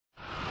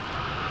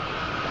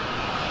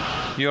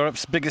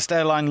Europe's biggest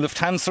airline,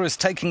 Lufthansa, is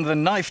taking the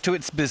knife to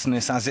its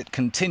business as it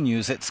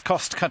continues its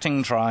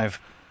cost-cutting drive.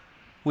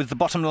 With the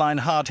bottom line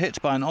hard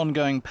hit by an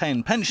ongoing pay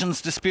and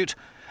pensions dispute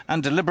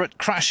and deliberate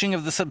crashing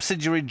of the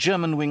subsidiary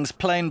Germanwings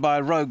plane by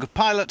a rogue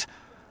pilot,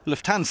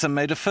 Lufthansa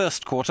made a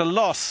first-quarter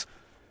loss.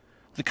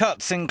 The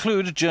cuts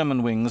include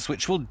Germanwings,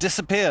 which will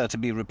disappear to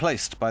be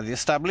replaced by the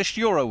established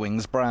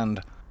Eurowings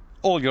brand.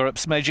 All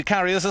Europe's major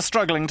carriers are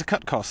struggling to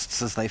cut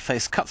costs as they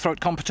face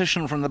cutthroat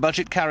competition from the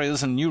budget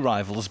carriers and new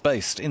rivals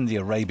based in the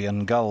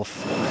Arabian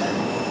Gulf.